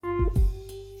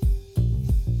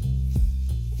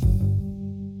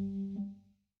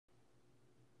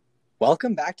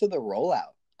Welcome back to the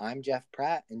Rollout. I'm Jeff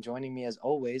Pratt, and joining me as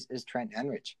always is Trent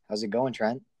Henrich. How's it going,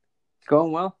 Trent? It's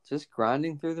going well. Just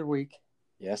grinding through the week.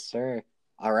 Yes, sir.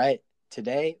 All right.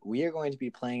 Today, we are going to be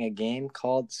playing a game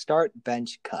called Start,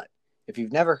 Bench, Cut. If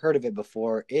you've never heard of it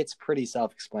before, it's pretty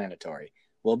self-explanatory.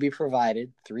 We'll be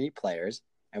provided three players,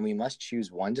 and we must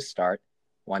choose one to start,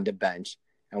 one to bench,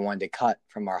 and one to cut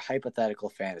from our hypothetical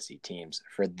fantasy teams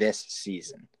for this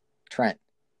season. Trent,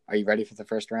 are you ready for the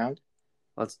first round?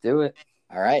 Let's do it.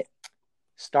 All right.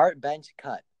 Start, bench,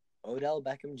 cut. Odell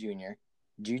Beckham Jr.,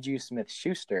 Juju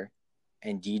Smith-Schuster,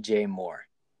 and DJ Moore.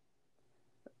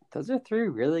 Those are three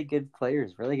really good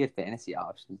players, really good fantasy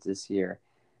options this year.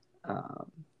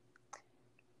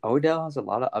 Odell has a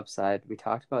lot of upside. We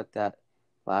talked about that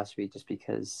last week just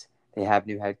because they have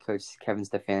new head coach Kevin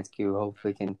Stefanski, who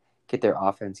hopefully can get their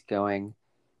offense going.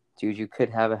 Juju could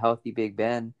have a healthy Big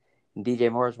Ben. And DJ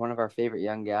Moore is one of our favorite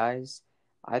young guys.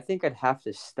 I think I'd have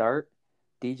to start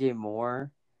DJ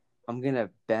Moore. I'm going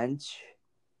to bench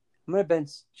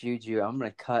Juju. I'm going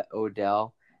to cut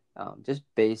Odell just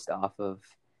based off of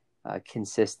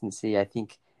consistency. I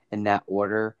think in that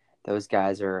order, those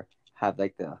guys have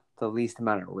like the least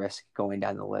amount of risk going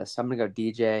down the list. So I'm going to go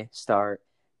DJ, start,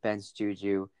 bench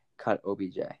Juju, cut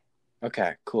OBJ.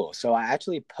 Okay, cool. So I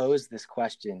actually posed this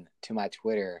question to my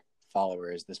Twitter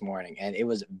followers this morning, and it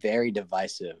was very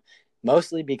divisive,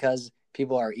 mostly because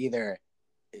people are either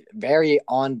very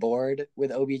on board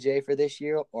with OBJ for this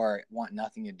year or want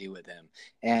nothing to do with him.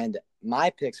 And my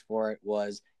picks for it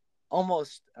was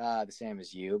almost the same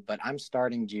as you, but I'm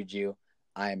starting Juju,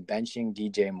 I'm benching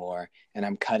DJ Moore, and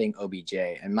I'm cutting OBJ.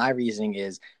 And my reasoning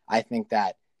is I think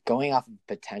that going off of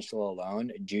potential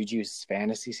alone, Juju's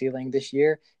fantasy ceiling this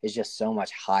year is just so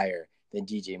much higher than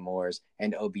DJ Moore's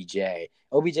and OBJ.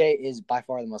 OBJ is by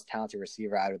far the most talented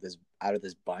receiver out of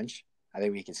this bunch. I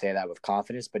think we can say that with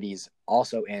confidence, but he's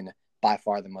also in by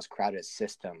far the most crowded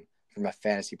system from a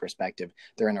fantasy perspective.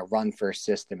 They're in a run-first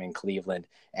system in Cleveland,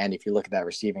 and if you look at that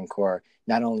receiving core,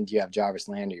 not only do you have Jarvis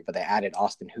Landry, but they added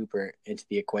Austin Hooper into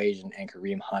the equation, and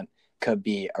Kareem Hunt could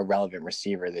be a relevant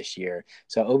receiver this year.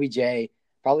 So OBJ,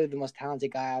 probably the most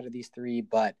talented guy out of these three,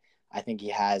 but I think he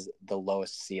has the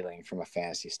lowest ceiling from a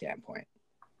fantasy standpoint.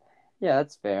 Yeah,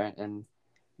 that's fair. And,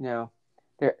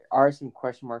 there are some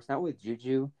question marks, not with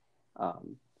Juju,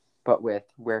 but with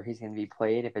where he's going to be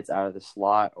played, if it's out of the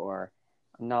slot or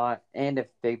not, and if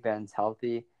Big Ben's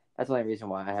healthy. That's the only reason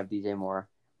why I have DJ Moore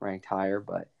ranked higher.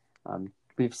 But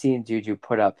we've seen Juju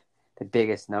put up the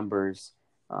biggest numbers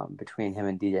between him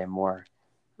and DJ Moore.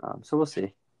 So we'll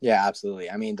see. Yeah,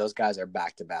 absolutely. I mean, those guys are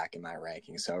back-to-back in my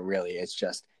ranking. So really, it's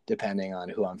just depending on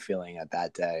who I'm feeling at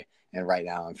that day. And right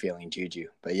now, I'm feeling Juju.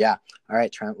 But yeah. All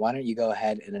right, Trent, why don't you go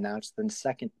ahead and announce the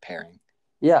second pairing?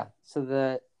 Yeah, so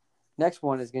the next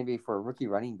one is going to be for rookie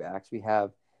running backs. We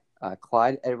have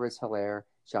Clyde Edwards-Helaire,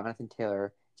 Jonathan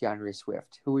Taylor, DeAndre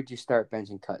Swift. Who would you start, bench,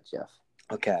 and cut, Jeff?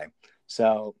 Okay,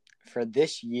 so for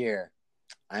this year,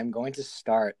 I'm going to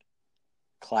start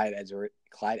Clyde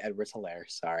Edwards-Helaire.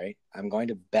 Sorry, I'm going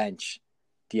to bench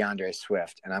DeAndre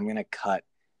Swift, and I'm going to cut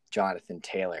Jonathan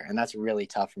Taylor. And that's really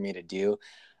tough for me to do.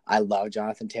 I love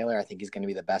Jonathan Taylor. I think he's going to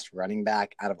be the best running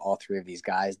back out of all three of these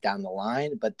guys down the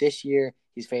line. But this year,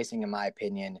 he's facing, in my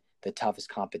opinion, the toughest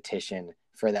competition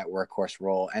for that workhorse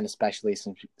role. And especially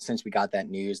since we got that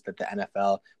news that the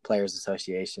NFL Players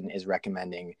Association is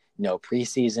recommending no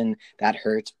preseason, that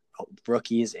hurts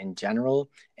rookies in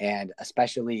general, and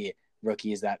especially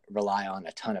rookies that rely on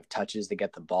a ton of touches to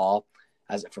get the ball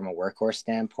from a workhorse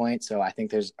standpoint. So I think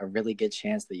there's a really good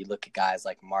chance that you look at guys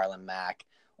like Marlon Mack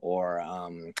or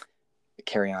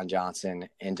Kerryon Johnson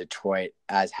in Detroit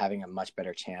as having a much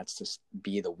better chance to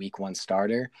be the week one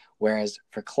starter. Whereas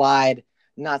for Clyde,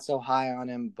 not so high on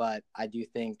him, but I do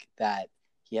think that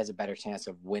he has a better chance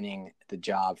of winning the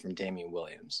job from Damian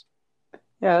Williams.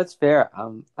 Yeah, that's fair.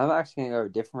 I'm actually going to go a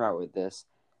different route with this.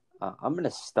 I'm going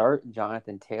to start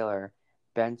Jonathan Taylor,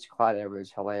 bench Clyde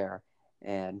Edwards-Helaire,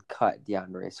 and cut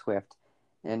DeAndre Swift.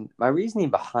 And my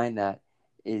reasoning behind that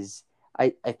is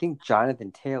I think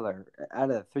Jonathan Taylor, out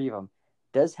of the three of them,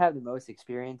 does have the most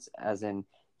experience, as in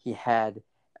he had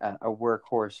a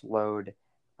workhorse load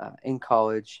in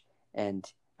college, and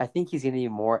I think he's going to be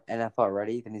more NFL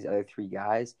ready than these other three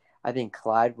guys. I think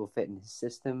Clyde will fit in his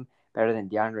system better than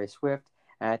DeAndre Swift,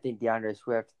 and I think DeAndre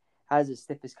Swift has the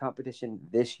stiffest competition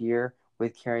this year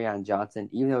with Kerryon Johnson.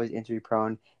 Even though he's injury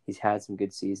prone, he's had some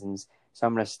good seasons. So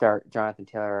I'm going to start Jonathan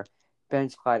Taylor,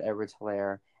 bench Clyde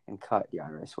Edwards-Helaire, and cut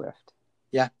DeAndre Swift.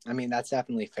 Yeah, I mean, that's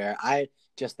definitely fair. I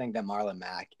just think that Marlon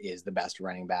Mack is the best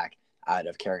running back out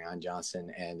of Kerryon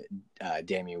Johnson and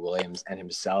Damian Williams and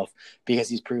himself, because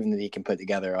he's proven that he can put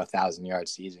together a 1,000-yard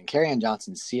season. Kerryon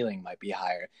Johnson's ceiling might be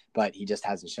higher, but he just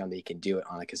hasn't shown that he can do it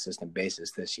on a consistent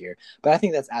basis this year. But I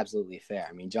think that's absolutely fair.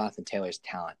 I mean, Jonathan Taylor's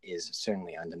talent is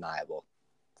certainly undeniable.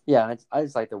 Yeah, I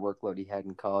just like the workload he had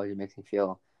in college. It makes me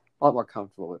feel a lot more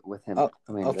comfortable with him.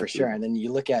 Oh, for sure. And then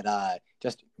you look at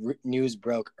news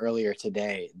broke earlier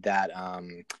today that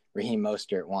Raheem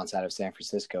Mostert wants out of San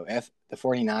Francisco. If the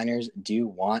 49ers do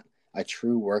want a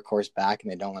true workhorse back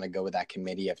and they don't want to go with that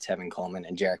committee of Tevin Coleman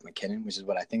and Jerick McKinnon, which is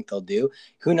what I think they'll do,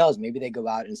 who knows? Maybe they go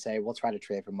out and say, we'll try to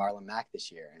trade for Marlon Mack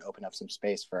this year and open up some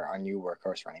space for our new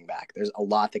workhorse running back. There's a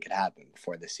lot that could happen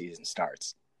before the season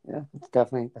starts. Yeah, that's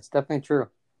definitely true.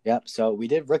 Yep. So we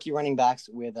did rookie running backs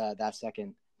with that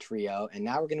second trio, and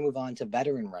now we're going to move on to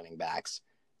veteran running backs: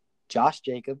 Josh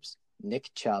Jacobs, Nick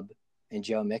Chubb, and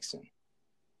Joe Mixon.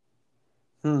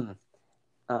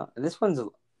 This one's,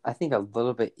 I think, a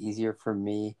little bit easier for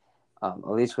me, at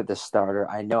least with the starter.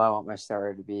 I know I want my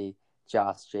starter to be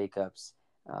Josh Jacobs.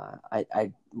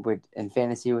 I would, in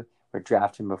fantasy, would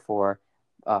draft him before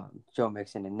Joe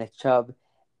Mixon and Nick Chubb,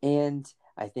 and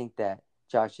I think that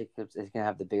Josh Jacobs is going to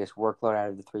have the biggest workload out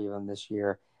of the three of them this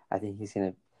year. I think he's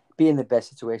going to be in the best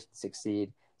situation to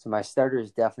succeed. So my starter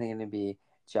is definitely going to be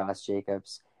Josh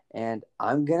Jacobs. And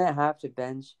I'm going to have to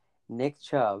bench Nick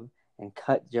Chubb and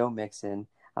cut Joe Mixon.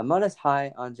 I'm not as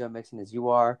high on Joe Mixon as you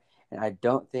are, and I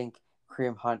don't think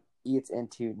Kareem Hunt eats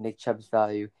into Nick Chubb's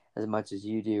value as much as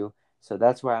you do. So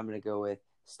that's where I'm going to go with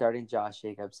starting Josh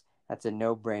Jacobs. That's a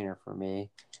no-brainer for me.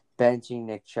 Benching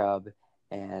Nick Chubb,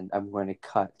 and I'm going to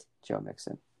cut Joe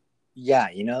Mixon. Yeah,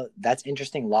 that's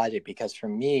interesting logic, because for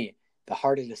me, the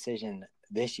harder decision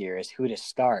this year is who to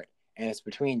start, and it's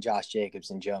between Josh Jacobs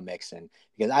and Joe Mixon,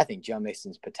 because I think Joe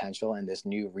Mixon's potential in this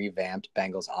new revamped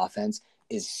Bengals offense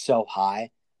is so high,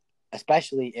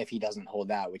 especially if he doesn't hold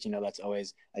out, which, that's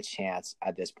always a chance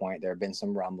at this point. There have been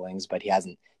some rumblings, but he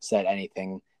hasn't said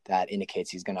anything that indicates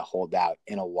he's going to hold out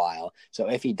in a while. So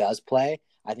if he does play,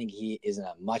 I think he is in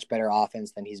a much better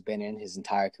offense than he's been in his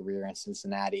entire career in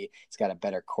Cincinnati. He's got a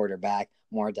better quarterback,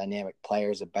 more dynamic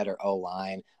players, a better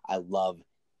O-line. I love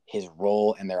his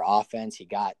role in their offense. He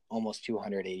got almost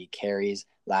 280 carries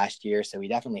last year, so he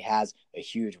definitely has a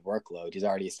huge workload. He's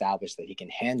already established that he can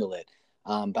handle it.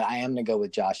 But I am going to go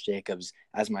with Josh Jacobs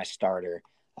as my starter,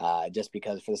 just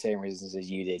because, for the same reasons as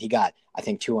you did. He got, I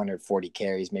think, 240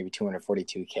 carries, maybe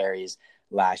 242 carries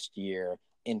last year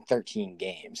in 13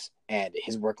 games, and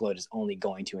his workload is only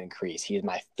going to increase. He is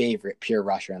my favorite pure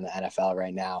rusher in the NFL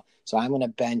right now. So I'm going to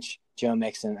bench Joe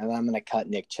Mixon, and I'm going to cut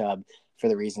Nick Chubb for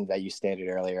the reasons that you stated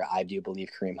earlier. I do believe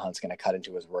Kareem Hunt's going to cut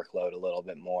into his workload a little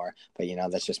bit more, but,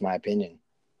 that's just my opinion.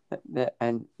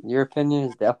 And your opinion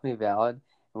is definitely valid,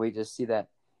 and we just see that,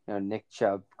 Nick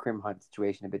Chubb, Kareem Hunt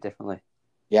situation a bit differently.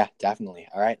 Yeah, definitely.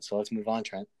 All right, so let's move on,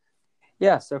 Trent.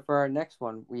 Yeah, so for our next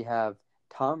one, we have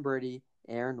Tom Brady,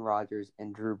 Aaron Rodgers,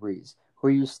 and Drew Brees. Who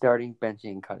are you starting,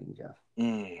 benching, and cutting, Jeff?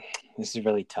 This is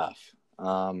really tough.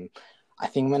 I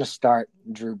think I'm going to start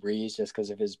Drew Brees just because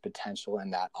of his potential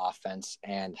in that offense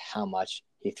and how much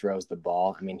he throws the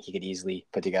ball. I mean, he could easily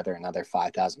put together another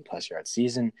 5,000-plus yard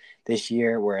season this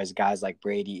year, whereas guys like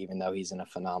Brady, even though he's in a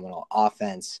phenomenal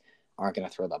offense, aren't going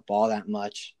to throw the ball that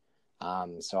much.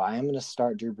 So I am going to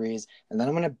start Drew Brees, and then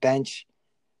I'm going to bench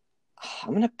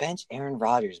Aaron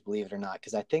Rodgers, believe it or not,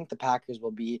 because I think the Packers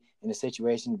will be in a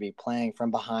situation to be playing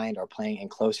from behind or playing in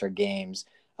closer games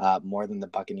more than the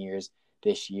Buccaneers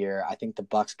this year. I think the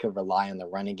Bucs could rely on the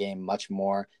running game much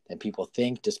more than people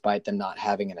think, despite them not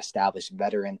having an established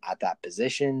veteran at that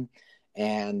position.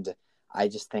 And I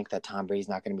just think that Tom Brady's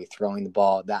not going to be throwing the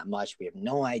ball that much. We have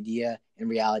no idea in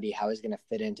reality how he's going to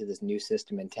fit into this new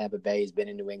system in Tampa Bay. He's been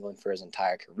in New England for his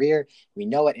entire career. We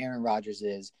know what Aaron Rodgers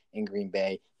is in Green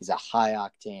Bay. He's a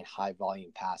high-octane,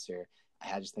 high-volume passer.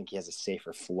 I just think he has a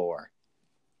safer floor.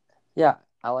 Yeah,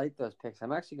 I like those picks.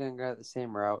 I'm actually going to go the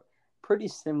same route. Pretty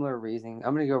similar reasoning.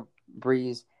 I'm going to go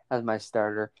Brees as my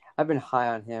starter. I've been high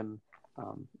on him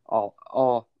all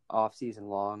off season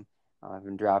long. I've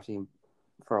been drafting him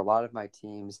for a lot of my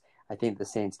teams. I think the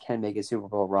Saints can make a Super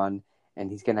Bowl run, and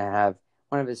he's going to have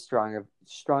one of his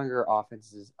stronger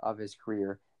offenses of his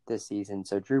career this season.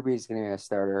 So Drew Brees is going to be a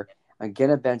starter. I'm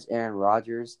going to bench Aaron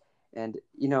Rodgers, and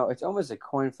it's almost a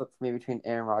coin flip for me between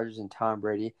Aaron Rodgers and Tom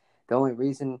Brady. The only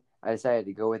reason I decided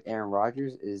to go with Aaron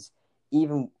Rodgers is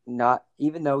even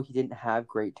though he didn't have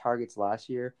great targets last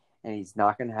year, and he's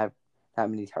not going to have that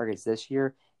many targets this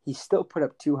year, he still put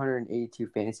up 282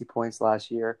 fantasy points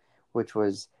last year, which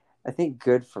was, I think,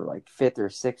 good for like fifth or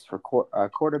sixth for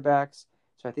quarterbacks.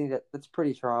 So I think that's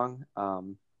pretty strong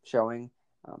showing,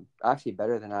 actually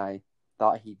better than I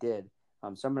thought he did.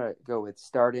 So I'm going to go with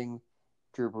starting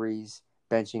Drew Brees,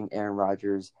 benching Aaron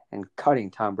Rodgers, and cutting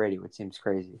Tom Brady, which seems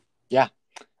crazy. Yeah.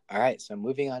 All right. So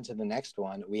moving on to the next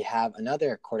one, we have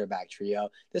another quarterback trio.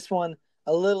 This one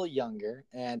a little younger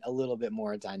and a little bit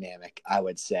more dynamic, I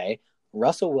would say.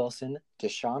 Russell Wilson,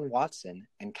 Deshaun Watson,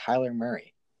 and Kyler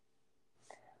Murray.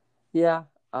 Yeah,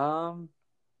 I'm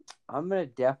gonna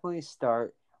definitely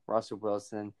start Russell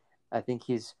Wilson. I think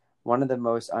he's one of the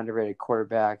most underrated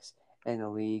quarterbacks in the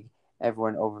league.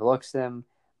 Everyone overlooks him.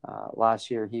 Last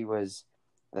year, he was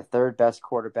the third best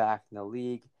quarterback in the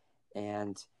league,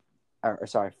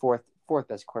 fourth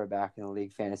best quarterback in the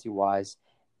league fantasy wise.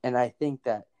 And I think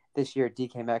that this year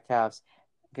DK Metcalf's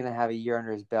gonna have a year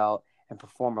under his belt and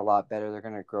perform a lot better. They're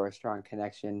gonna grow a strong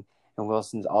connection, and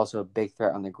Wilson's also a big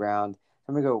threat on the ground.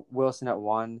 I'm gonna go Wilson at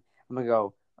one. I'm gonna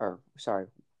go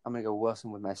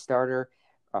Wilson with my starter.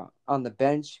 On the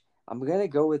bench, I'm gonna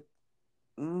go with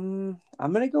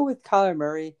Kyler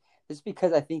Murray just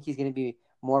because I think he's gonna be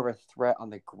more of a threat on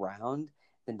the ground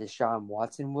than Deshaun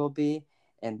Watson will be,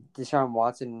 and Deshaun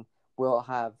Watson will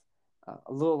have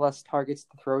a little less targets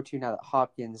to throw to now that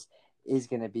Hopkins is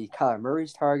gonna be Kyler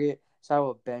Murray's target. So I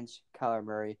will bench Kyler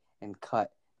Murray and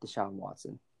cut Deshaun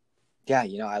Watson. Yeah,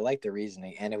 I like the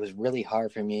reasoning, and it was really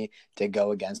hard for me to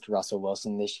go against Russell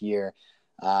Wilson this year,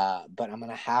 but I'm going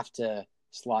to have to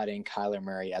slot in Kyler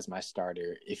Murray as my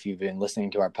starter. If you've been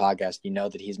listening to our podcast, you know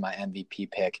that he's my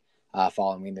MVP pick,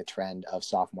 following the trend of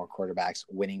sophomore quarterbacks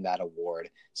winning that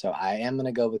award. So I am going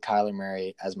to go with Kyler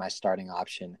Murray as my starting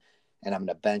option, and I'm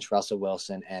going to bench Russell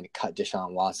Wilson and cut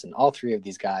Deshaun Watson. All three of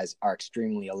these guys are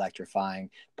extremely electrifying,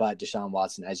 but Deshaun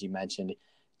Watson, as you mentioned,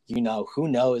 who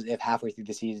knows if halfway through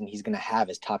the season he's going to have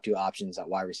his top two options at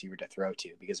wide receiver to throw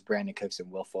to, because Brandon Cooks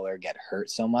and Will Fuller get hurt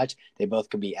so much. They both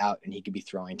could be out, and he could be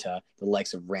throwing to the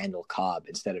likes of Randall Cobb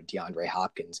instead of DeAndre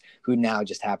Hopkins, who now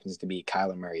just happens to be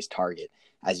Kyler Murray's target,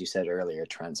 as you said earlier,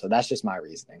 Trent. So that's just my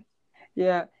reasoning.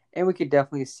 Yeah, and we could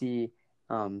definitely see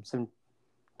some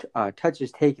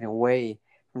touches taken away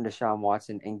from Deshaun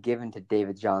Watson and given to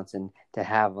David Johnson to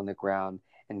have on the ground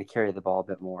and to carry the ball a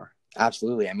bit more.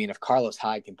 Absolutely. I mean, if Carlos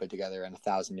Hyde can put together an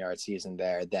 1,000-yard season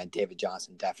there, then David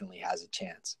Johnson definitely has a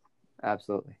chance.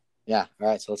 Absolutely. Yeah. All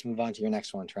right. So let's move on to your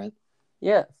next one, Trent.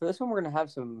 Yeah. For this one, we're going to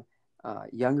have some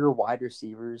younger wide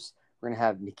receivers. We're going to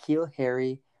have N'Keal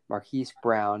Harry, Marquise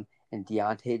Brown, and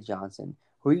Deontay Johnson.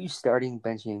 Who are you starting,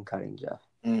 benching, and cutting, Jeff?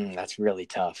 That's really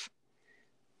tough.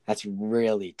 I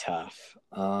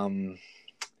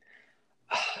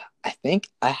think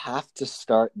I have to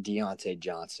start Deontay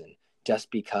Johnson,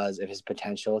 just because of his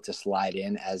potential to slide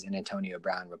in as an Antonio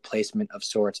Brown replacement of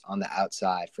sorts on the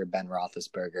outside for Ben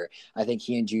Roethlisberger. I think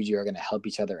he and Juju are going to help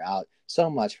each other out so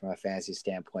much from a fantasy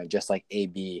standpoint, just like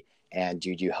AB and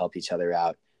Juju helped each other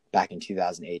out back in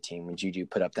 2018 when Juju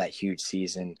put up that huge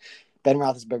season. Ben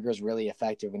Roethlisberger is really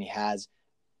effective when he has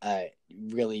a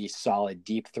really solid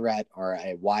deep threat or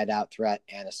a wide out threat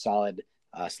and a solid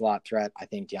slot threat. I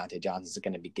think Deontay Johnson is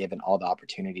going to be given all the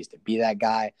opportunities to be that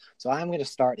guy. So I'm going to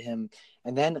start him.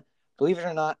 And then, believe it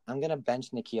or not, I'm going to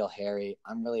bench N'Keal Harry.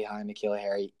 I'm really high on N'Keal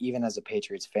Harry, even as a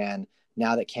Patriots fan.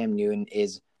 Now that Cam Newton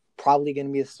is probably going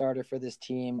to be the starter for this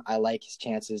team, I like his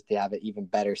chances to have an even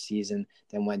better season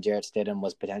than when Jarrett Stidham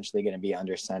was potentially going to be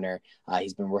under center.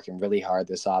 He's been working really hard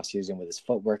this offseason with his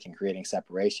footwork and creating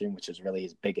separation, which was really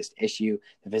his biggest issue.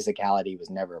 The physicality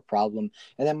was never a problem.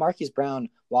 And then Marquise Brown,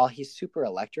 while he's super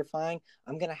electrifying,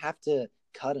 I'm going to have to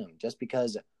cut him just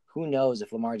because who knows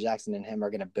if Lamar Jackson and him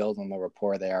are going to build on the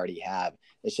rapport they already have.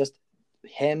 It's just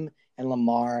him and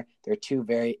Lamar, they're two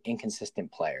very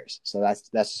inconsistent players. So that's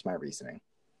just my reasoning.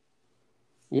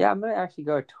 Yeah, I'm going to actually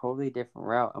go a totally different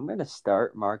route. I'm going to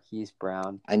start Marquise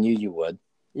Brown. I knew you would.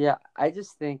 Yeah, I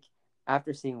just think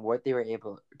after seeing what they were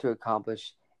able to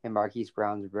accomplish in Marquise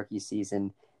Brown's rookie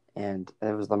season, and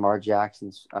it was Lamar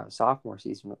Jackson's sophomore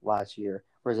season last year,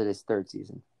 or is it his third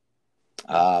season?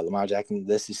 Lamar Jackson,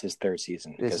 this is his third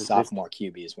season because sophomore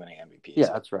QB is winning MVP. Yeah,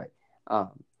 that's right.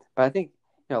 But I think,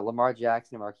 Lamar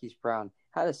Jackson and Marquise Brown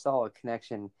had a solid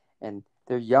connection, and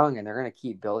they're young, and they're going to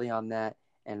keep building on that.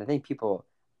 And I think people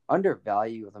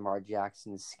undervalue Lamar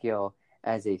Jackson's skill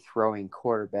as a throwing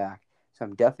quarterback. So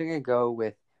I'm definitely going to go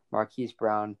with Marquise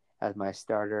Brown as my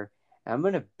starter. And I'm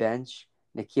going to bench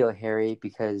N'Keal Harry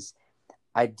because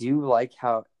I do like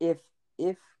how if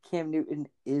Cam Newton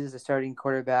is the starting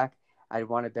quarterback, I'd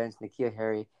want to bench N'Keal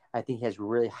Harry. I think he has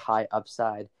really high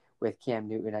upside with Cam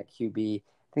Newton at QB.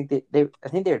 I think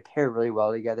they would pair really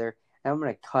well together. And I'm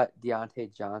going to cut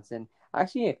Deontay Johnson.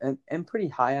 Actually, I'm pretty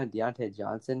high on Deontay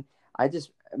Johnson.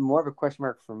 More of a question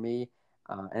mark for me,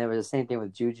 and it was the same thing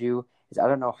with Juju, is I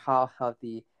don't know how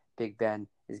healthy Big Ben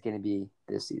is going to be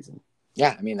this season.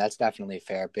 Yeah, I mean, that's definitely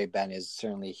fair. Big Ben is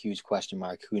certainly a huge question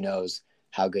mark. Who knows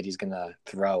how good he's going to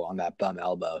throw on that bum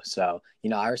elbow. So,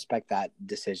 I respect that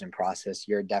decision process.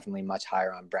 You're definitely much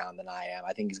higher on Brown than I am.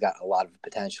 I think he's got a lot of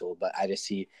potential, but I just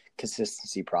see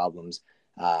consistency problems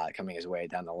coming his way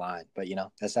down the line. But,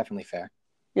 that's definitely fair.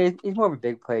 Yeah, he's more of a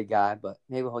big play guy, but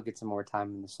maybe he'll get some more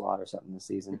time in the slot or something this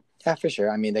season. Yeah, for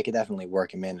sure. I mean, they could definitely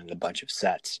work him in a bunch of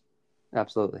sets.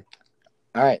 Absolutely.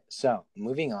 All right, so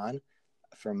moving on.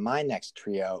 For my next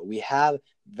trio, we have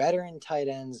veteran tight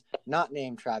ends, not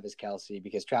named Travis Kelce,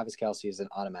 because Travis Kelce is an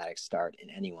automatic start in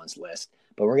anyone's list.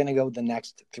 But we're going to go with the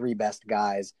next three best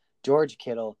guys: George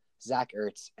Kittle, Zach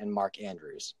Ertz, and Mark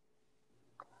Andrews.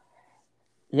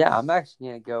 Yeah, I'm actually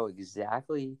going to go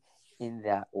exactly in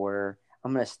that order.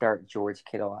 I'm going to start George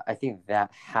Kittle. I think that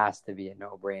has to be a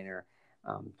no-brainer.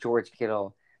 George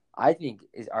Kittle, I think,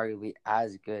 is arguably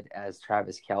as good as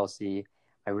Travis Kelce.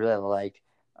 I really like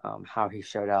how he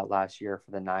showed out last year for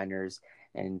the Niners,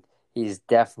 and he's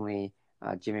definitely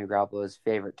Jimmy Garoppolo's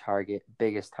favorite target,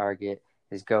 biggest target,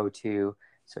 his go-to.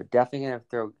 So definitely going to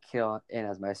throw Kittle in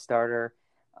as my starter.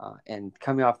 And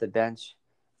coming off the bench,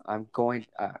 I'm going.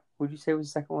 Who did you say was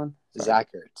the second one? Sorry. Zach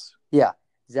Ertz. Yeah,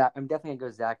 Zach. I'm definitely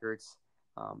gonna go Zach Ertz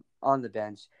on the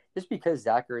bench, just because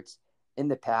Zach Ertz in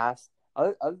the past,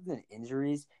 other than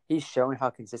injuries, he's shown how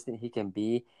consistent he can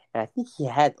be, and I think he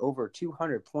had over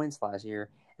 200 points last year,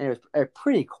 and it was a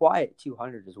pretty quiet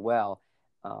 200 as well.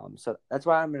 So that's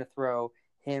why I'm gonna throw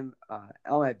him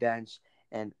on my bench,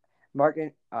 and Mark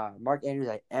Andrews.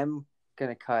 I am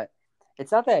gonna cut.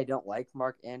 It's not that I don't like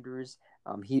Mark Andrews.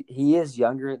 He is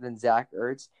younger than Zach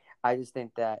Ertz. I just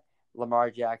think that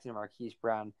Lamar Jackson and Marquise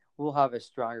Brown will have a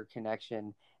stronger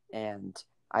connection, and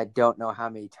I don't know how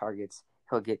many targets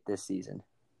he'll get this season.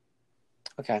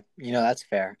 Okay, that's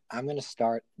fair. I'm going to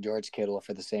start George Kittle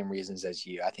for the same reasons as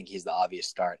you. I think he's the obvious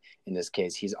start in this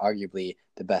case. He's arguably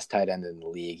the best tight end in the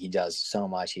league. He does so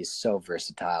much. He's so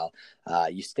versatile.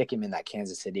 You stick him in that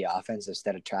Kansas City offense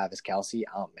instead of Travis Kelce.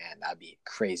 Oh, man, that'd be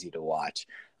crazy to watch.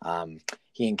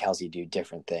 He and Kelce do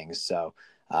different things, so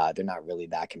they're not really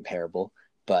that comparable.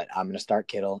 But I'm going to start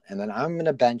Kittle, and then I'm going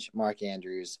to bench Mark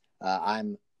Andrews.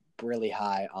 I'm really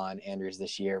high on Andrews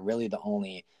this year, really the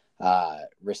only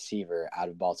receiver out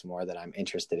of Baltimore that I'm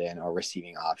interested in, or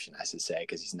receiving option, I should say,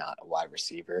 because he's not a wide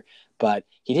receiver. But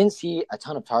he didn't see a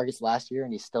ton of targets last year,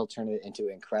 and he still turned it into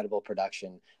incredible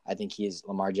production. I think he's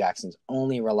Lamar Jackson's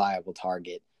only reliable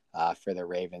target for the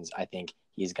Ravens. I think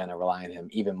he's going to rely on him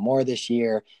even more this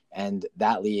year, and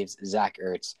that leaves Zach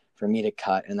Ertz for me to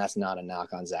cut, and that's not a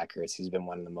knock on Zach Ertz. He's been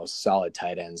one of the most solid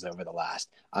tight ends over the last,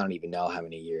 I don't even know how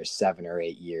many years, 7 or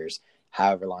 8 years.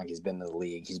 However long he's been in the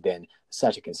league, he's been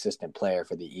such a consistent player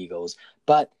for the Eagles.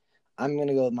 But I'm going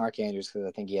to go with Mark Andrews because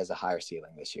I think he has a higher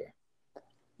ceiling this year.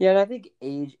 Yeah, and I think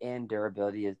age and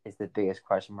durability is the biggest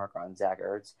question mark on Zach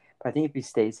Ertz. But I think if he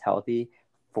stays healthy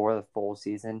for the full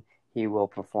season, he will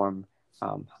perform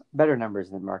better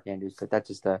numbers than Mark Andrews. But that's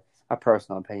just a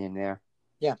personal opinion there.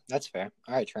 Yeah, that's fair.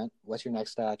 All right, Trent, what's your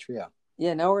next trio?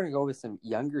 Yeah, now we're going to go with some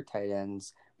younger tight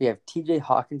ends. We have TJ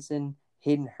Hawkinson,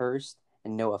 Hayden Hurst,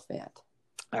 and Noah Fant.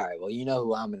 All right, well, you know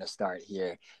who I'm going to start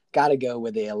here. Got to go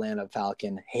with the Atlanta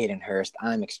Falcon, Hayden Hurst.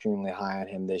 I'm extremely high on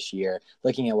him this year.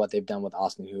 Looking at what they've done with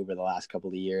Austin Hooper the last couple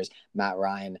of years, Matt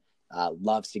Ryan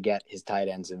loves to get his tight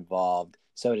ends involved.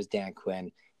 So does Dan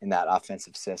Quinn in that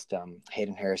offensive system.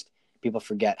 Hayden Hurst, people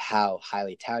forget how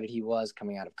highly touted he was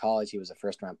coming out of college. He was a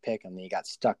first-round pick, and then he got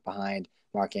stuck behind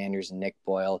Mark Andrews and Nick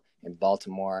Boyle in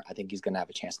Baltimore. I think he's going to have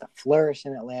a chance to flourish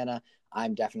in Atlanta.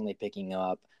 I'm definitely picking him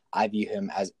up. I view him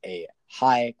as a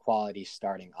high-quality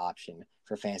starting option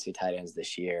for fantasy tight ends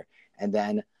this year. And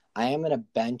then I am going to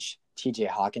bench TJ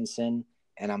Hawkinson,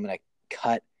 and I'm going to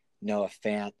cut Noah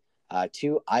Fant.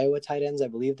 Two Iowa tight ends, I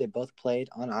believe they both played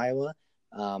on Iowa.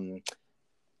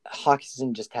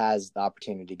 Hawkinson just has the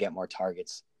opportunity to get more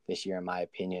targets this year, in my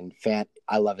opinion. Fant,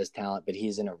 I love his talent, but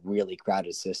he's in a really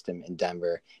crowded system in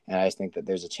Denver, and I just think that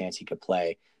there's a chance he could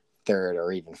play third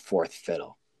or even fourth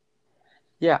fiddle.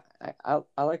 Yeah,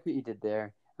 I like what you did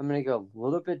there. I'm going to go a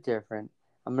little bit different.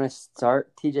 I'm going to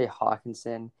start TJ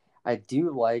Hawkinson. I do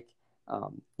like,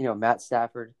 Matt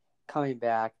Stafford coming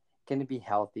back, going to be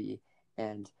healthy,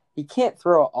 and he can't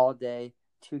throw all day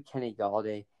to Kenny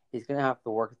Galladay. He's going to have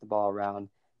to work the ball around.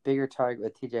 Bigger target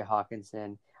with TJ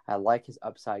Hawkinson. I like his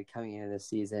upside coming into this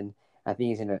season. I think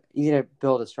he's gonna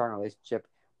build a strong relationship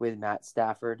with Matt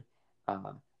Stafford.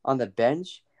 On the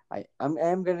bench,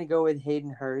 I'm going to go with Hayden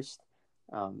Hurst.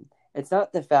 It's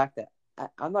not the fact that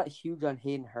I'm not huge on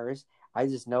Hayden Hurst. I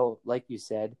just know, like you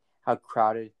said, how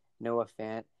crowded Noah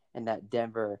Fant and that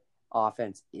Denver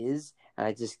offense is, and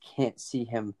I just can't see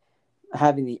him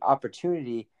having the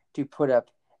opportunity to put up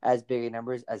as big of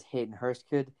numbers as Hayden Hurst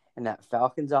could in that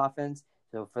Falcons offense.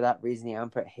 So for that reason, I'm going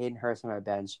to put Hayden Hurst on my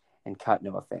bench and cut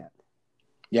Noah Fant.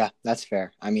 Yeah, that's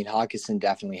fair. I mean, Hockenson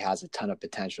definitely has a ton of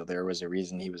potential. There was a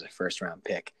reason he was a first-round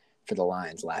pick for the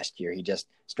Lions last year. He just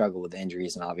struggled with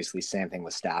injuries, and obviously same thing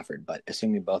with Stafford. But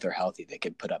assuming both are healthy, they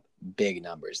could put up big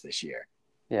numbers this year.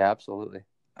 Yeah, absolutely.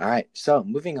 All right, so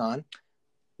moving on.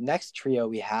 Next trio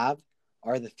we have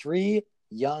are the three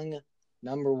young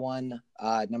round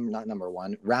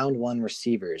one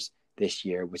receivers this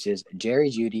year, which is Jerry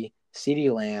Jeudy,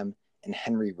 CeeDee Lamb, and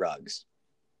Henry Ruggs.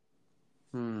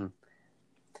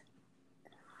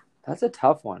 That's a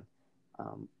tough one.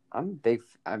 I'm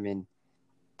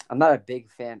not a big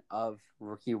fan of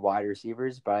rookie wide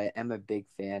receivers, but I am a big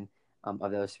fan of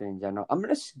those three in general. I'm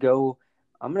gonna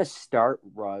start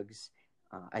Ruggs.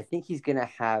 I think he's gonna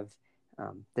have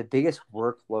the biggest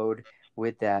workload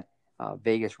with that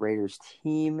Vegas Raiders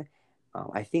team.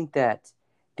 I think that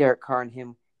Derek Carr and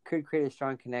him could create a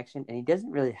strong connection, and he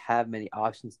doesn't really have many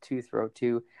options to throw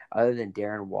to other than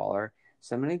Darren Waller.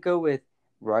 So I'm gonna go with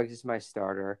Ruggs as my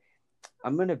starter.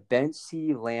 I'm going to bench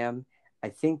CeeDee Lamb. I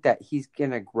think that he's going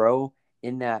to grow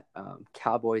in that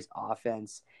Cowboys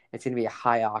offense. It's going to be a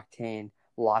high octane,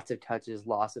 lots of touches,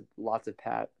 lots of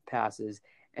passes,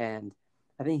 and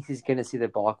I think he's going to see the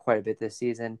ball quite a bit this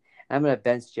season. And I'm going to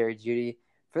bench Jerry Jeudy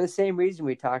for the same reason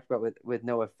we talked about with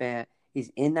Noah Fant.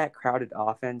 He's in that crowded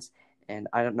offense, and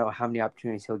I don't know how many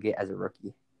opportunities he'll get as a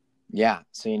rookie. Yeah,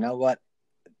 so you know what?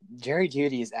 Jerry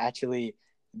Jeudy is actually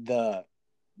the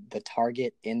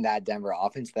target in that Denver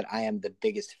offense that I am the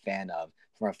biggest fan of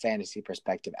from a fantasy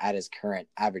perspective at his current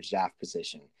average draft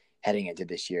position heading into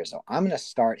this year. So I'm going to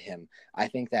start him. I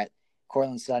think that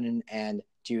Courtland Sutton and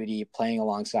Jeudy playing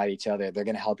alongside each other, they're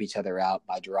going to help each other out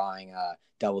by drawing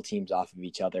double teams off of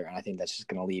each other. And I think that's just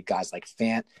going to leave guys like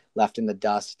Fant left in the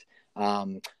dust.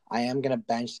 I am going to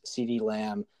bench CeeDee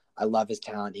Lamb. I love his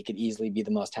talent. He could easily be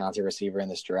the most talented receiver in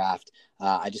this draft.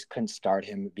 I just couldn't start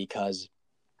him because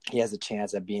he has a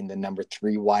chance of being the number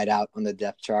 3 wideout on the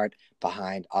depth chart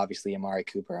behind, obviously, Amari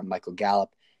Cooper and Michael Gallup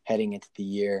heading into the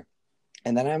year.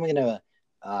 And then I'm going to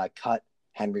cut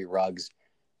Henry Ruggs.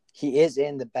 He is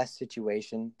in the best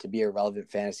situation to be a relevant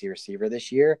fantasy receiver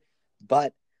this year,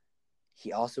 but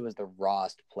he also is the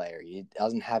rawest player. He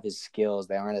doesn't have his skills.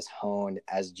 They aren't as honed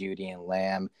as Jeudy and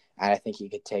Lamb. And I think he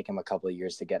could take him a couple of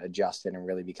years to get adjusted and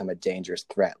really become a dangerous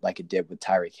threat like it did with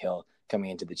Tyreek Hill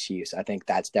coming into the Chiefs. I think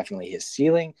that's definitely his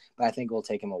ceiling, but I think it will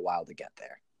take him a while to get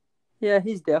there. Yeah,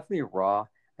 he's definitely raw.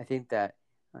 I think that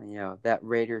that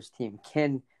Raiders team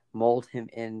can mold him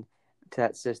into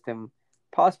that system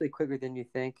possibly quicker than you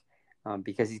think,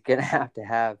 because he's going to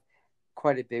have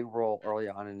quite a big role early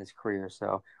on in his career.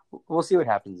 So we'll see what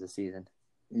happens this season.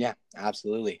 Yeah,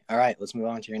 absolutely. All right, let's move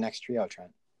on to your next trio,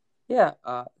 Trent. Yeah,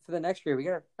 for the next trio, we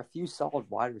got a few solid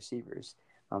wide receivers.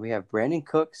 We have Brandon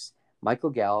Cooks, Michael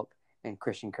Gallup, and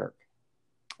Christian Kirk.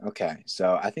 Okay,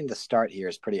 so I think the start here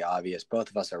is pretty obvious.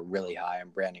 Both of us are really high on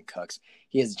Brandon Cooks.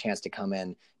 He has a chance to come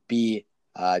in, be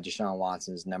Deshaun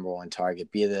Watson's number 1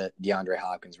 target, be the DeAndre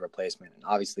Hopkins replacement. And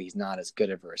obviously, he's not as good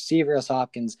of a receiver as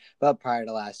Hopkins, but prior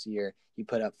to last year, he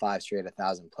put up 5 straight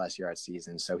 1,000-plus yard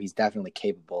seasons. So he's definitely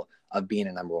capable of being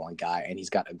a number 1 guy, and he's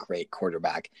got a great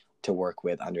quarterback to work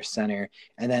with under center.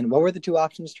 And then what were the 2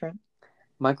 options, Trent?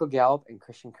 Michael Gallup and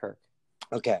Christian Kirk.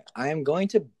 Okay, I am going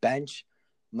to bench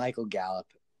Michael Gallup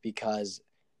because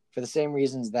for the same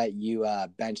reasons that you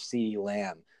bench CeeDee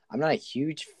Lamb. I'm not a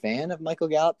huge fan of Michael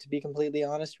Gallup, to be completely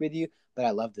honest with you, but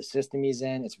I love the system he's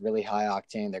in. It's really high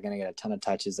octane. They're going to get a ton of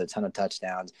touches, a ton of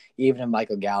touchdowns. Even if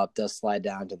Michael Gallup does slide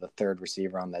down to the 3rd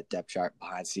receiver on that depth chart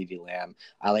behind CeeDee Lamb,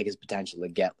 I like his potential to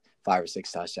get 5 or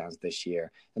 6 touchdowns this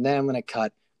year. And then I'm going to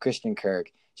cut Christian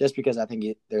Kirk just because I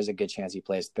think there's a good chance he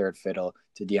plays 3rd fiddle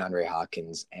to DeAndre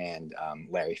Hopkins and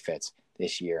Larry Fitz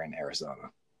this year in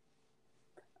Arizona.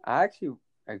 I actually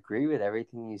agree with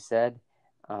everything you said.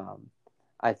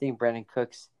 I think Brandon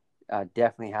Cooks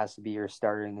definitely has to be your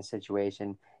starter in this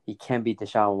situation. He can be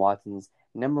Deshaun Watson's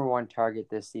number 1 target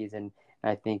this season.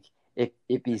 And I think if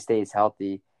he stays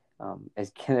healthy,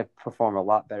 is going to perform a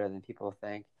lot better than people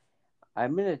think.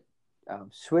 I'm going to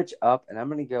switch up, and I'm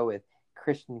going to go with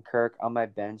Christian Kirk on my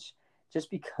bench just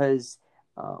because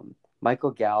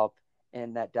Michael Gallup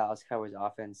and that Dallas Cowboys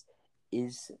offense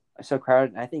is so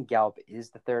crowded. And I think Gallup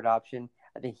is the 3rd option.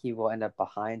 I think he will end up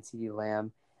behind CeeDee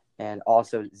Lamb. And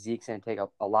also Zeke's going to take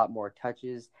a lot more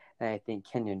touches than I think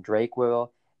Kenyon Drake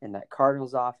will in that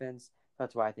Cardinals offense.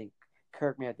 That's why I think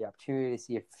Kirk may have the opportunity to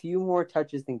see a few more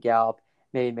touches than Gallup,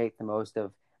 maybe make the most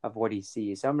of what he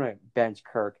sees. So I'm going to bench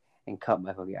Kirk and cut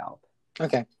Michael Gallup.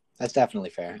 Okay, that's definitely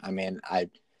fair. I mean, I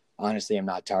honestly am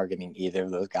not targeting either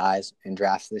of those guys in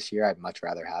drafts this year. I'd much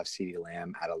rather have CeeDee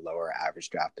Lamb at a lower average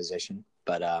draft position.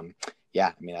 But yeah,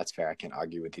 I mean, that's fair. I can't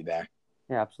argue with you there.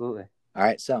 Yeah, absolutely. All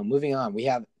right, so moving on. We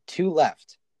have 2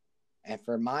 left. And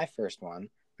for my first one,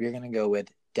 we're going to go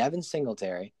with Devin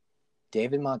Singletary,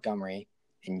 David Montgomery,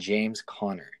 and James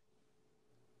Conner.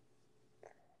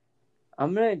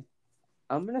 I'm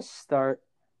gonna start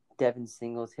Devin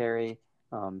Singletary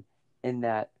in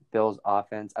that Bills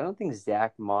offense. I don't think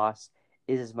Zach Moss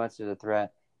is as much of a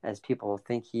threat as people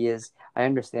think he is. I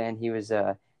understand he was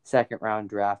a second-round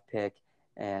draft pick,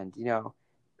 and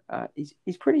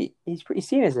he's pretty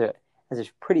seen as a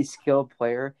pretty skilled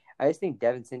player. I just think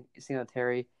Devin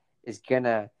Singletary is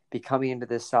gonna be coming into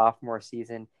this sophomore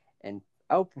season and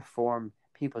outperform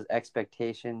people's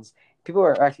expectations. People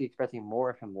are actually expecting more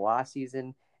of him last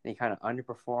season, and he kind of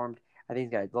underperformed. I think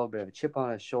he's got a little bit of a chip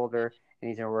on his shoulder, and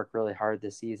he's going to work really hard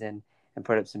this season and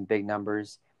put up some big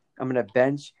numbers. I'm going to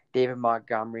bench David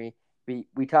Montgomery.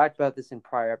 We talked about this in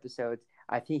prior episodes.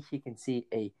 I think he can see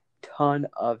a ton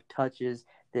of touches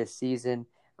this season.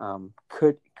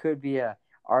 Could be a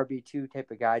RB2 type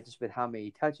of guy just with how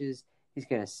many touches he's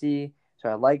going to see. So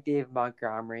I like David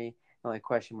Montgomery. The only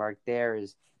question mark there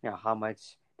is, how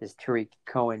much does Tariq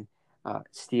Cohen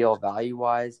steal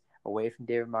value-wise away from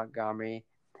David Montgomery?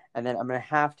 And then I'm going to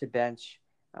have to bench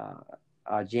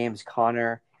James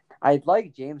Conner. I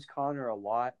like James Conner a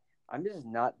lot. I'm just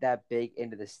not that big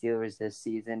into the Steelers this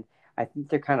season. I think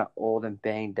they're kind of old and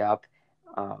banged up.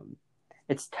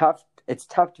 It's tough. It's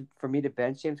tough for me to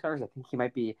bench James Conner because I think he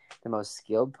might be the most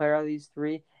skilled player of these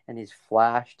three, and he's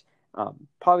flashed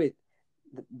probably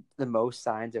the most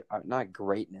signs of not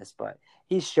greatness, but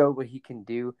he's showed what he can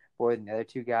do more than the other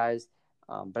two guys.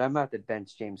 But I'm about to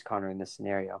bench James Conner in this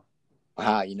scenario.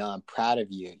 Wow, I'm proud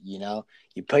of you. You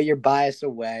put your bias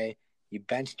away. You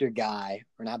benched your guy,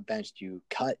 or not benched, you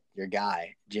cut your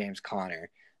guy, James Conner.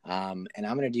 And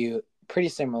I'm going to do pretty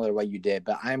similar to what you did,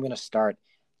 but I'm going to start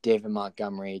David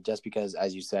Montgomery just because,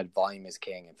 as you said, volume is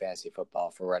king in fantasy football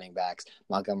for running backs.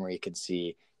 Montgomery could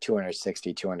see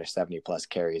 260, 270 plus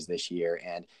carries this year.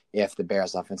 And if the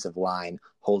Bears offensive line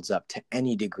holds up to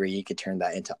any degree, he could turn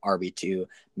that into RB2,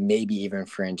 maybe even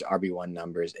fringe RB1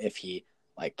 numbers if he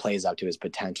plays up to his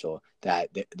potential that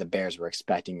the Bears were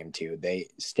expecting him to. They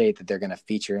state that they're going to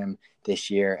feature him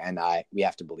this year, and we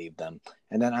have to believe them.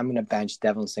 And then I'm going to bench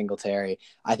Devin Singletary.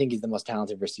 I think he's the most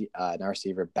talented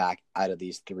receiver back out of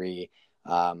these three.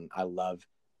 I love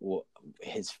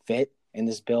his fit in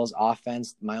this Bills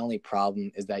offense. My only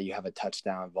problem is that you have a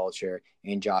touchdown vulture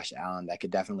in Josh Allen that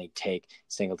could definitely take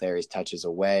Singletary's touches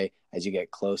away as you get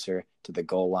closer to the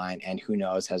goal line. And who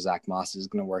knows how Zach Moss is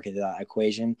going to work into that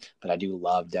equation. But I do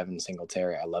love Devin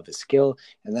Singletary. I love his skill.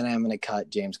 And then I'm going to cut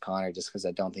James Conner just because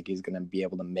I don't think he's going to be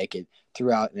able to make it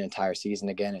throughout an entire season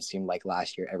again. It seemed like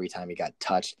last year, every time he got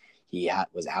touched, he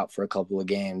was out for a couple of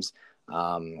games.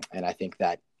 And I think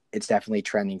that it's definitely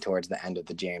trending towards the end of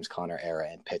the James Conner era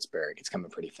in Pittsburgh. It's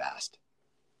coming pretty fast.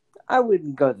 I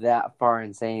wouldn't go that far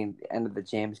in saying the end of the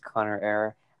James Conner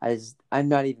era. I'm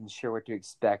not even sure what to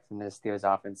expect from this Steelers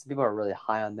offense. People are really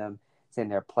high on them, saying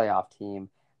they're a playoff team.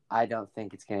 I don't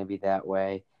think it's going to be that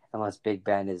way unless Big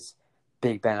Ben is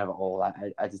Big Ben of old.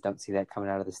 I just don't see that coming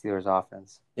out of the Steelers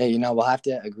offense. Yeah, we'll have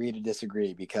to agree to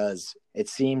disagree because it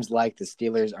seems like the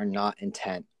Steelers are not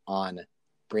intent on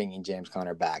bringing James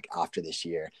Conner back after this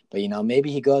year. But,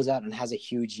 maybe he goes out and has a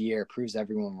huge year, proves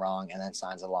everyone wrong, and then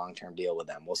signs a long-term deal with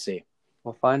them. We'll see.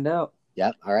 We'll find out.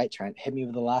 Yep. All right, Trent, hit me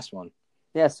with the last one.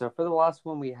 Yeah, so for the last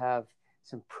one, we have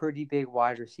some pretty big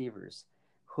wide receivers.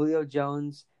 Julio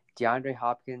Jones, DeAndre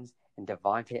Hopkins, and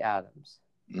Davante Adams.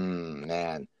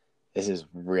 Man, this is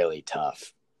really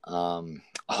tough. All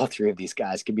three of these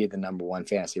guys could be the number one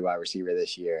fantasy wide receiver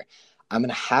this year. I'm going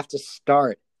to have to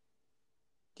start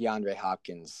DeAndre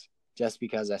Hopkins just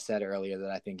because I said earlier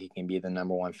that I think he can be the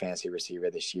number one fantasy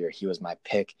receiver this year. He was my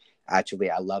pick. Actually,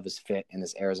 I love his fit in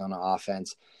this Arizona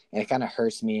offense. And it kind of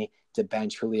hurts me to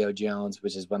bench Julio Jones,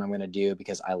 which is what I'm going to do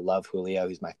because I love Julio.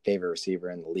 He's my favorite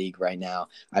receiver in the league right now.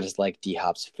 I just like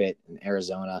D-Hop's fit in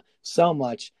Arizona so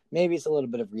much. Maybe it's a little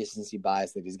bit of recency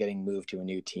bias that he's getting moved to a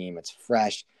new team. It's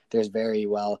fresh. There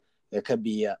could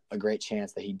be a great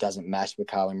chance that he doesn't mesh with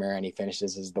Kyler Murray and he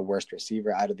finishes as the worst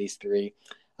receiver out of these three.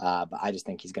 But I just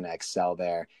think he's going to excel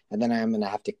there. And then I'm going to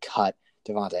have to cut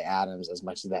Davante Adams as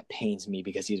much as that pains me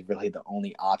because he's really the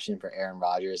only option for Aaron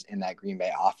Rodgers in that Green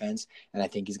Bay offense. And I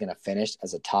think he's going to finish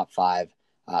as a top 5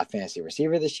 fantasy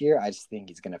receiver this year. I just think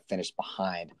he's going to finish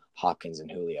behind Hopkins and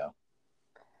Julio.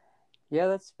 Yeah,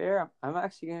 that's fair. I'm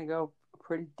actually going to go a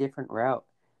pretty different route.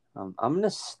 I'm going to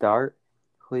start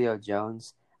Julio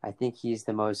Jones. I think he's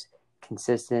the most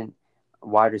consistent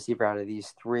wide receiver out of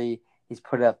these three. He's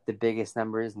put up the biggest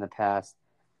numbers in the past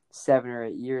 7 or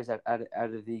 8 years out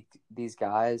of these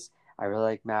guys. I really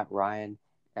like Matt Ryan.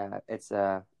 It's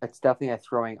definitely a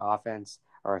throwing offense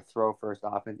or a throw first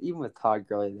offense. Even with Todd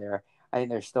Gurley there, I think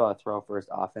there's still a throw first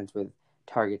offense with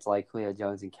targets like Julio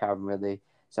Jones and Calvin Ridley.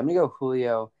 So I'm gonna go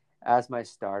Julio as my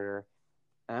starter,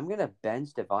 and I'm gonna bench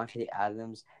Davante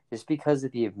Adams just because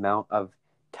of the amount of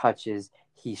touches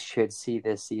he should see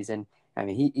this season. I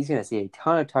mean, he's gonna see a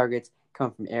ton of targets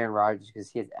come from Aaron Rodgers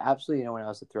because he has absolutely no one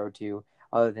else to throw to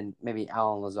other than maybe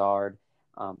Alan Lazard.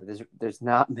 But there's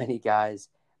not many guys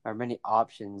or many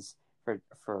options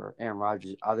for Aaron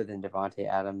Rodgers other than Davante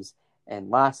Adams. And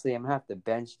lastly, I'm gonna have to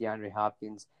bench DeAndre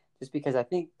Hopkins just because I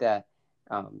think that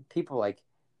people like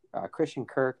Christian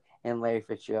Kirk and Larry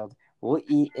Fitzgerald will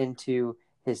eat into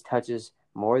his touches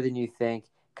more than you think.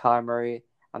 Kyler Murray,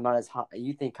 I'm not as high.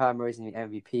 You think Kyler Murray's gonna be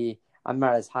MVP? I'm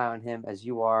not as high on him as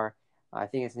you are. I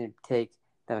think it's going to take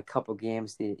them a couple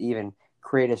games to even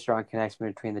create a strong connection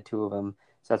between the two of them.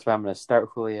 So that's why I'm going to start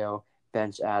Julio,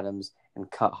 bench Adams, and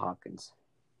cut Hopkins.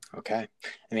 Okay.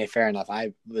 I mean, fair enough.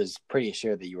 I was pretty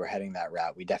sure that you were heading that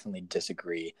route. We definitely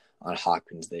disagree on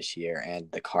Hopkins this year and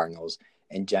the Cardinals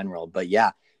in general. But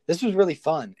yeah, this was really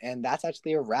fun. And that's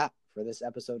actually a wrap for this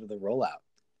episode of The Rollout.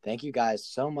 Thank you guys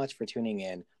so much for tuning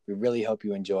in. We really hope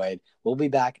you enjoyed. We'll be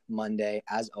back Monday,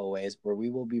 as always, where we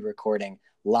will be recording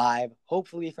live,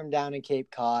 hopefully from down in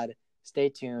Cape Cod. Stay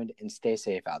tuned and stay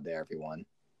safe out there, everyone.